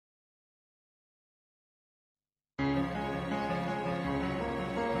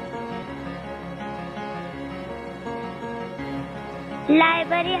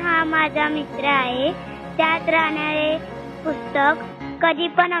Library हा माझा मित्र आहे. त्यात राहणारे पुस्तक कधी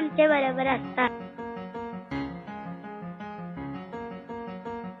पण आमच्या बरोबर असतात.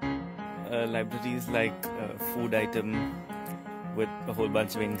 Library is like a food item with a whole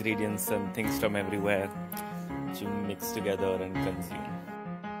bunch of ingredients and things from everywhere which you mix together and consume.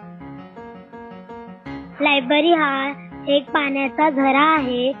 Library हा एक पाण्याचा झरा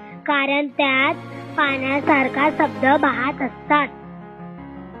आहे, कारण त्यात पाण्यासारखा शब्द वाहत असतात.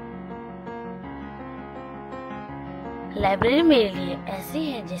 लाइब्रेरी मेरे लिए ऐसी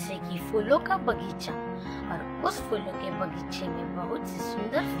है जैसे कि फूलों का बगीचा, और उस फूलों के बगीचे में बहुत से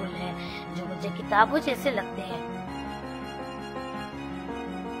सुंदर फूल हैं जो मुझे किताबों जैसे लगते हैं.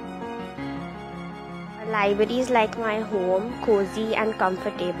 Library is like my home, cozy and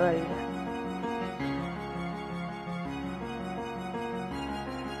comfortable.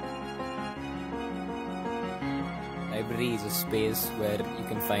 Library is a space where you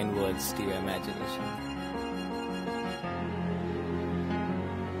can find words to your imagination.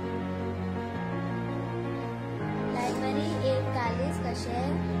 Library एक कॉलेज कशें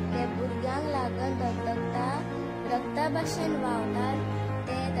ते भुरग्यांक लागून धगधगता, रगता भाशेन व्हांवतात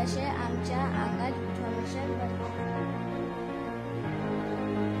ते तशें आमच्या आंगात इन्फॉर्मेशन भरता.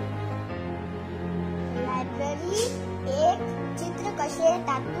 लायब्ररी एक चित्र कशें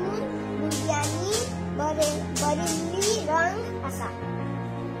तातून भुरग्यांनी बरिल्ली रंग आसा.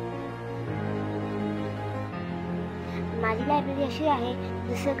 माझी लायब्ररी अशी आहे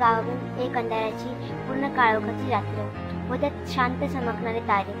जसं गावातून एक अंधाराची पूर्ण काळोखाची रात्र व त्यात शांत चमकणारे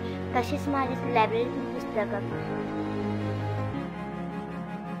तारे. तसेच माझी लायब्ररीतील पुस्तकं